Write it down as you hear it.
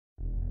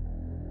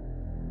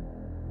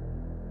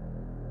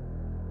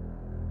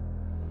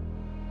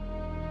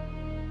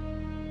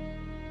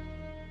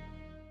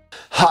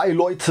Hi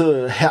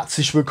Leute,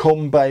 herzlich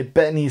willkommen bei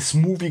Bennys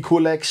Movie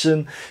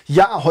Collection.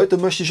 Ja, heute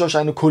möchte ich euch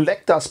eine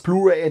Collectors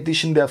Blu-ray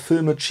Edition der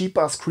Filme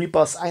Jeepers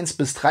Creepers 1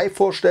 bis 3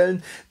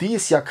 vorstellen. Die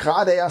ist ja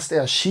gerade erst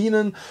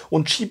erschienen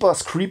und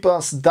Jeepers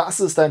Creepers, das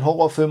ist ein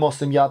Horrorfilm aus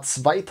dem Jahr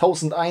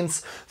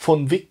 2001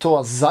 von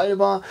Victor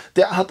Salva.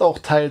 Der hat auch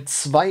Teil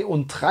 2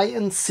 und 3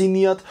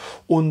 inszeniert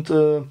und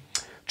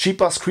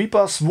Jeepers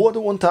Creepers wurde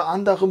unter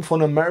anderem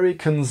von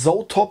American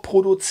Zoetrope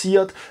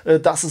produziert.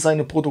 Das ist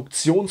eine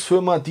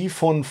Produktionsfirma, die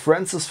von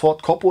Francis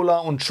Ford Coppola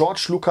und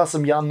George Lucas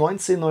im Jahr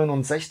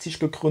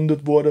 1969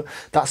 gegründet wurde.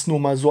 Das nur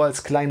mal so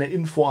als kleine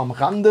Info am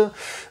Rande.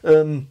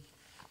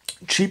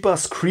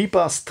 Jeepers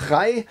Creepers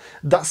 3,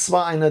 das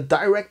war eine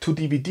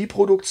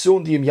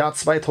Direct-to-DVD-Produktion, die im Jahr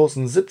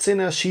 2017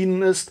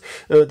 erschienen ist.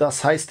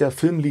 Das heißt, der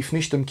Film lief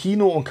nicht im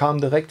Kino und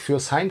kam direkt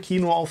fürs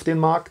Heimkino auf den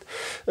Markt.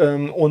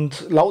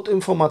 Und laut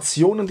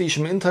Informationen, die ich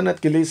im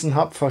Internet gelesen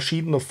habe,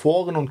 verschiedene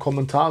Foren und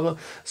Kommentare,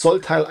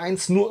 soll Teil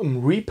 1 nur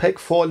im Repack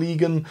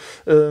vorliegen.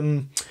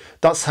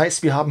 Das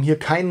heißt, wir haben hier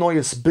kein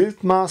neues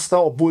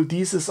Bildmaster, obwohl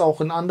dieses auch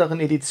in anderen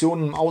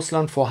Editionen im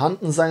Ausland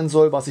vorhanden sein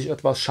soll, was ich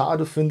etwas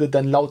schade finde,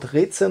 denn laut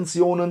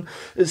Rezensionen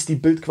ist die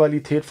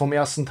Bildqualität vom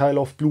ersten Teil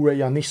auf Blu-ray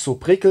ja nicht so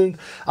prickelnd,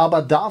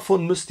 aber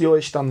davon müsst ihr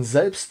euch dann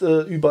selbst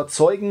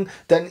überzeugen,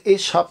 denn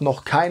ich habe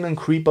noch keinen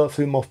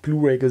Creeper-Film auf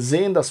Blu-ray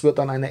gesehen. Das wird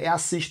dann eine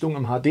Erstsichtung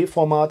im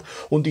HD-Format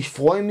und ich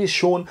freue mich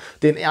schon,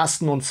 den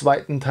ersten und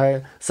zweiten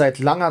Teil seit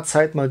langer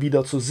Zeit mal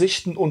wieder zu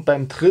sichten und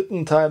beim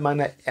dritten Teil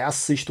meine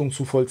Erstsichtung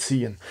zu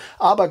vollziehen.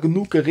 Aber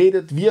genug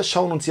geredet, wir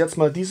schauen uns jetzt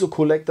mal diese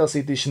Collectors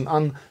Edition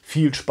an.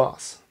 Viel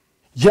Spaß!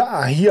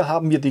 Ja, hier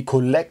haben wir die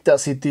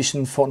Collectors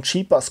Edition von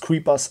Jeepers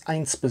Creepers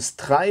 1 bis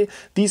 3.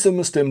 Diese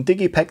müsste im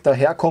Digipack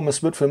daherkommen.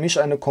 Es wird für mich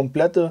eine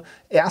komplette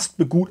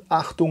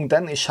Erstbegutachtung,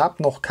 denn ich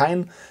habe noch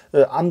kein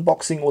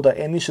Unboxing oder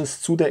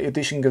ähnliches zu der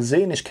Edition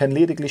gesehen. Ich kenne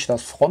lediglich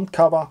das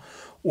Frontcover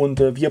und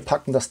wir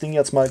packen das Ding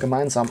jetzt mal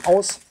gemeinsam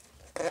aus.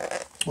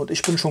 Und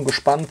ich bin schon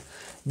gespannt,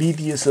 wie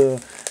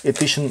diese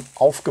Edition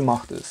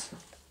aufgemacht ist.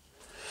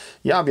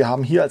 Ja, wir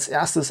haben hier als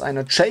erstes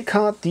eine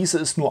J-Card. Diese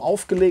ist nur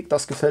aufgelegt,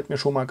 das gefällt mir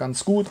schon mal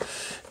ganz gut.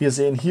 Wir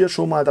sehen hier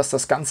schon mal, dass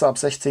das Ganze ab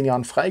 16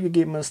 Jahren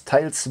freigegeben ist.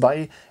 Teil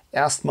 2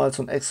 erstmals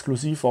und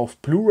exklusiv auf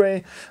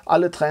Blu-ray.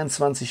 Alle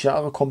 23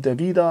 Jahre kommt er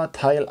wieder.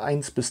 Teil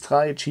 1 bis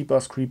 3,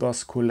 Jeepers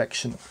Creepers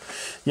Collection.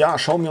 Ja,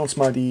 schauen wir uns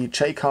mal die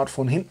J-Card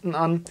von hinten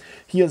an.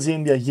 Hier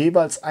sehen wir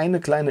jeweils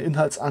eine kleine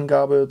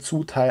Inhaltsangabe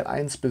zu Teil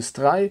 1 bis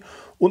 3.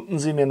 Unten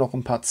sehen wir noch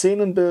ein paar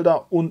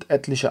Szenenbilder und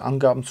etliche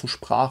Angaben zu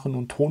Sprachen-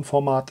 und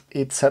Tonformat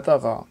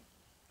etc.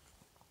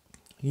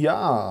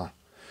 Ja,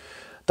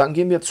 dann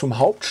gehen wir zum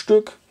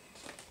Hauptstück.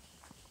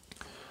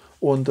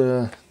 Und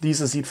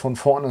diese sieht von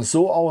vorne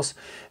so aus.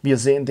 Wir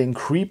sehen den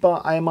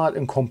Creeper einmal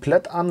in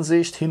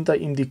Komplettansicht, hinter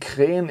ihm die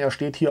Krähen. Er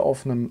steht hier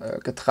auf einem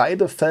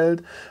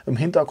Getreidefeld. Im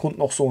Hintergrund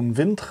noch so ein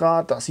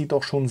Windrad. Das sieht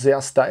doch schon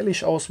sehr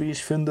stylisch aus, wie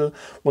ich finde.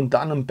 Und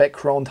dann im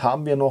Background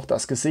haben wir noch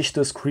das Gesicht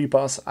des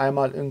Creepers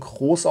einmal in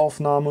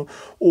Großaufnahme.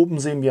 Oben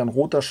sehen wir ein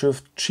roter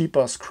Schiff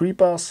Jeepers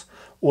Creepers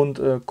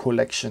und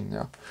Collection.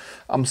 Ja.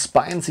 Am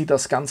Spine sieht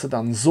das Ganze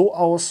dann so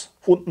aus.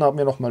 Unten haben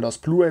wir nochmal das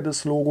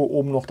Blu-ray-Disc-Logo,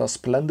 oben noch das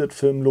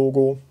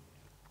Splendid-Film-Logo.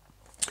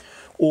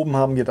 Oben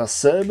haben wir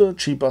dasselbe,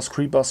 Jeepers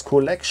Creepers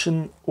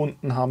Collection.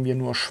 Unten haben wir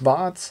nur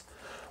schwarz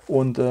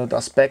und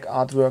das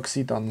Back-Artwork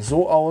sieht dann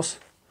so aus.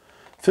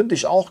 Finde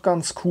ich auch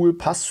ganz cool,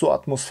 passt zur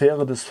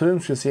Atmosphäre des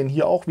Films. Wir sehen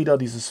hier auch wieder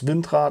dieses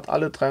Windrad,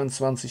 alle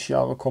 23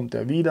 Jahre kommt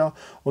er wieder.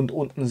 Und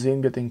unten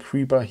sehen wir den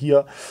Creeper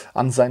hier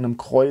an seinem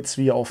Kreuz,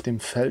 wie er auf dem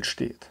Feld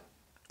steht.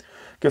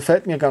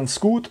 Gefällt mir ganz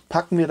gut,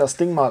 packen wir das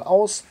Ding mal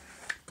aus.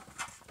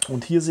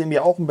 Und hier sehen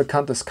wir auch ein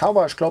bekanntes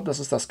Cover. Ich glaube, das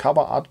ist das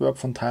Cover-Artwork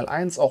von Teil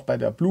 1, auch bei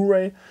der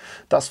Blu-ray.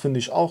 Das finde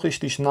ich auch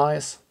richtig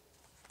nice.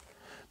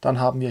 Dann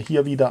haben wir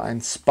hier wieder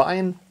ein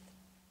Spine.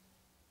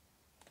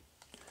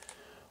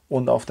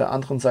 Und auf der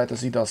anderen Seite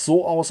sieht das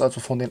so aus.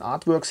 Also von den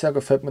Artworks her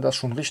gefällt mir das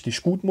schon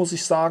richtig gut, muss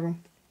ich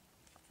sagen.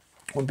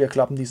 Und wir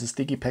klappen dieses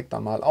Digipack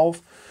dann mal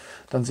auf.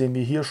 Dann sehen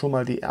wir hier schon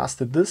mal die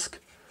erste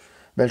Disc,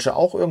 welche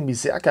auch irgendwie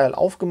sehr geil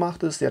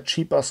aufgemacht ist. Der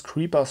Jeepers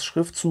Creepers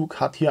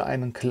Schriftzug hat hier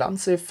einen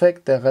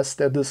Glanzeffekt. Der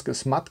Rest der Disc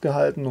ist matt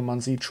gehalten und man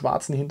sieht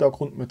schwarzen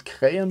Hintergrund mit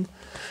Krähen.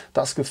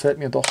 Das gefällt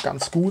mir doch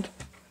ganz gut.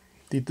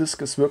 Die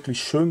Disc ist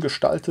wirklich schön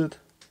gestaltet.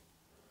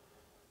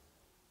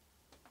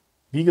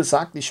 Wie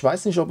gesagt, ich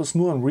weiß nicht, ob es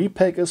nur ein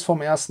Repack ist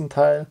vom ersten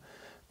Teil.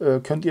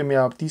 Könnt ihr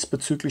mir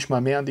diesbezüglich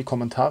mal mehr in die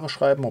Kommentare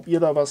schreiben, ob ihr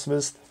da was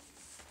wisst.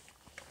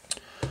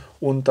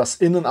 Und das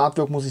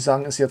Innenartwork, muss ich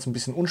sagen, ist jetzt ein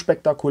bisschen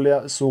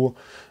unspektakulär, ist so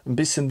ein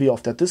bisschen wie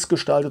auf der Disc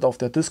gestaltet. Auf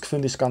der Disc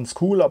finde ich es ganz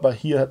cool, aber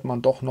hier hätte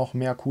man doch noch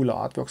mehr coole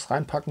Artworks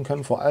reinpacken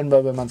können. Vor allem,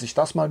 weil wenn man sich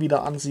das mal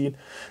wieder ansieht,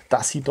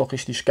 das sieht doch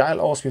richtig geil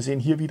aus. Wir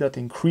sehen hier wieder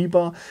den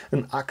Creeper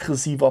in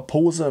aggressiver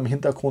Pose, im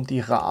Hintergrund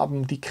die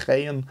Raben, die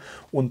Krähen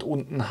und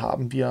unten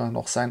haben wir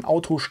noch sein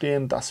Auto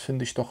stehen. Das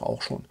finde ich doch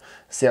auch schon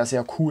sehr,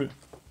 sehr cool.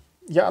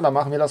 Ja, dann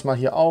machen wir das mal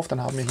hier auf,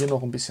 dann haben wir hier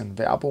noch ein bisschen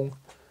Werbung.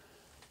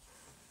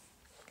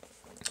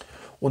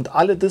 Und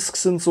alle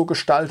Discs sind so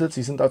gestaltet,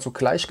 sie sind also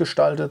gleich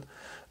gestaltet.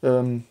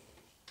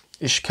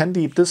 Ich kenne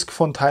die Disc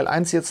von Teil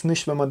 1 jetzt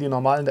nicht, wenn man die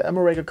normal in der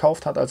Amaray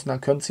gekauft hat. Also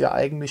dann könnte es ja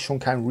eigentlich schon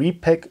kein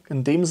Repack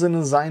in dem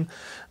Sinne sein,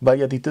 weil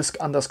ja die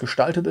Disc anders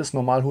gestaltet ist.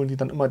 Normal holen die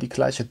dann immer die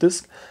gleiche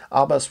Disc,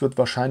 aber es wird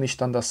wahrscheinlich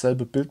dann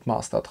dasselbe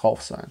Bildmaß da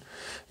drauf sein.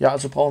 Ja,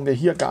 also brauchen wir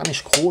hier gar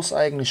nicht groß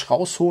eigentlich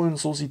rausholen.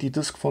 So sieht die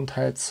Disc von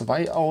Teil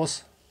 2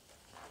 aus.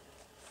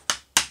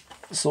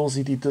 So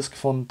sieht die Disc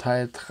von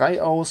Teil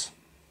 3 aus.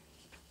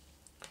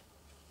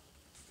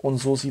 Und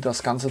so sieht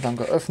das Ganze dann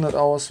geöffnet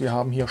aus. Wir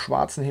haben hier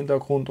schwarzen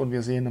Hintergrund und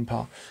wir sehen ein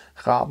paar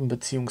Raben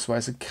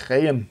bzw.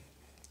 Krähen.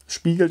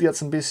 Spiegelt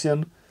jetzt ein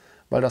bisschen,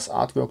 weil das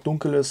Artwork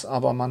dunkel ist,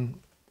 aber man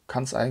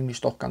kann es eigentlich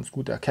doch ganz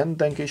gut erkennen,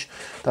 denke ich.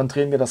 Dann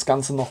drehen wir das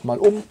Ganze nochmal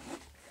um.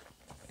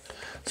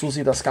 So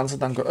sieht das Ganze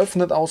dann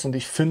geöffnet aus und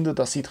ich finde,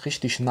 das sieht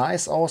richtig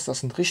nice aus.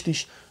 Das sind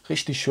richtig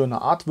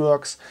schöne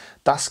Artworks.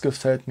 Das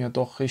gefällt mir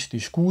doch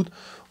richtig gut.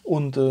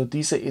 Und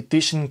diese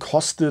Edition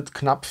kostet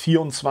knapp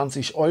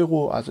 24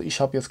 Euro. Also ich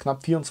habe jetzt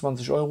knapp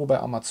 24 Euro bei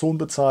Amazon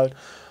bezahlt.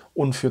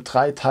 Und für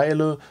 3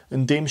 Teile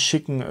in dem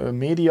schicken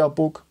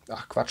Mediabook,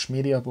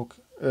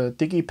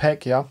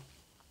 Digipack, ja.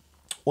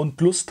 Und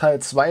plus Teil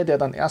 2, der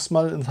dann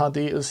erstmal in HD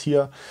ist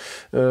hier,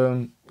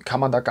 kann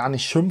man da gar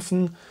nicht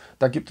schimpfen.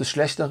 Da gibt es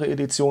schlechtere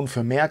Editionen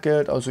für mehr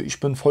Geld. Also ich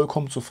bin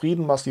vollkommen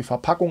zufrieden, was die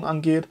Verpackung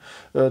angeht.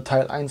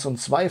 Teil 1 und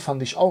 2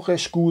 fand ich auch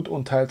recht gut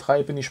und Teil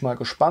 3 bin ich mal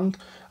gespannt.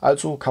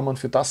 Also kann man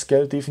für das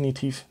Geld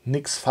definitiv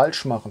nichts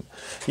falsch machen.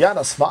 Ja,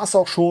 das war es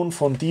auch schon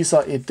von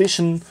dieser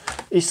Edition.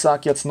 Ich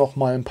sage jetzt noch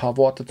mal ein paar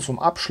Worte zum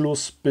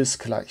Abschluss. Bis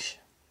gleich.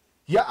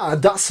 Ja,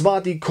 das war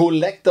die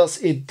Collectors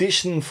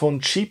Edition von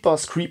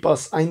Jeepers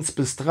Creepers 1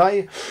 bis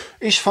 3.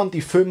 Ich fand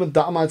die Filme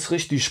damals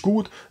richtig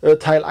gut.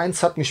 Teil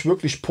 1 hat mich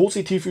wirklich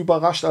positiv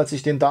überrascht, als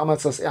ich den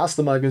damals das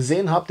erste Mal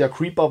gesehen habe. Der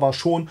Creeper war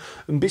schon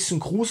ein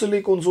bisschen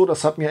gruselig und so.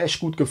 Das hat mir echt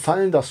gut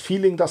gefallen. Das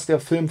Feeling, das der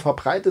Film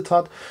verbreitet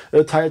hat.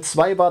 Teil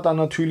 2 war dann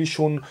natürlich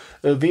schon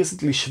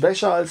wesentlich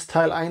schwächer als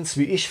Teil 1,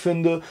 wie ich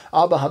finde.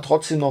 Aber hat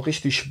trotzdem noch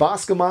richtig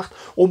Spaß gemacht.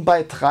 Und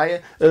beim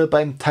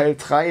Teil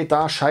 3,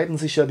 da scheiden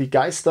sich ja die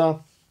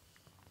Geister.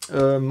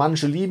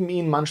 Manche lieben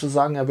ihn, manche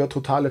sagen, er wird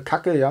totale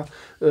Kacke, ja.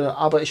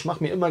 Aber ich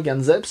mache mir immer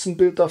gern selbst ein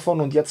Bild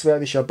davon und jetzt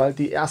werde ich ja bald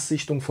die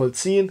Erstsichtung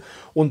vollziehen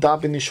und da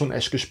bin ich schon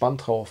echt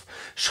gespannt drauf.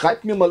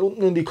 Schreibt mir mal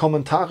unten in die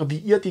Kommentare, wie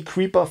ihr die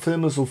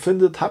Creeper-Filme so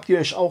findet. Habt ihr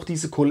euch auch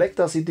diese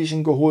Collectors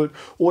Edition geholt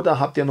oder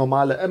habt ihr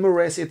normale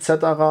Amarays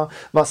etc.?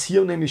 Was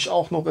hier nämlich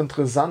auch noch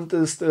interessant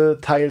ist,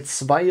 Teil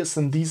 2 ist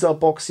in dieser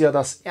Box ja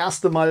das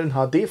erste Mal in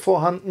HD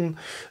vorhanden.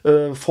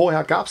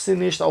 Vorher gab es den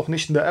nicht, auch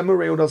nicht in der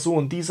Amaray oder so.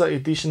 In dieser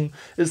Edition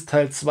ist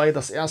Teil 2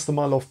 das erste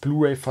Mal auf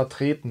Blu-ray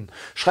vertreten.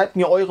 Schreibt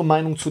mir eure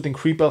Meinung zu den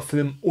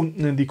Creeper-Filmen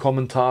unten in die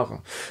Kommentare.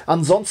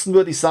 Ansonsten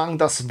würde ich sagen,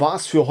 das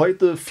war's für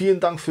heute. Vielen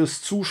Dank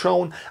fürs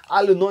Zuschauen.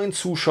 Alle neuen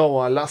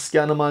Zuschauer, lasst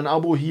gerne mal ein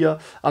Abo hier.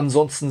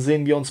 Ansonsten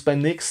sehen wir uns beim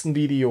nächsten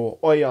Video.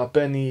 Euer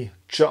Benny.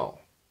 Ciao.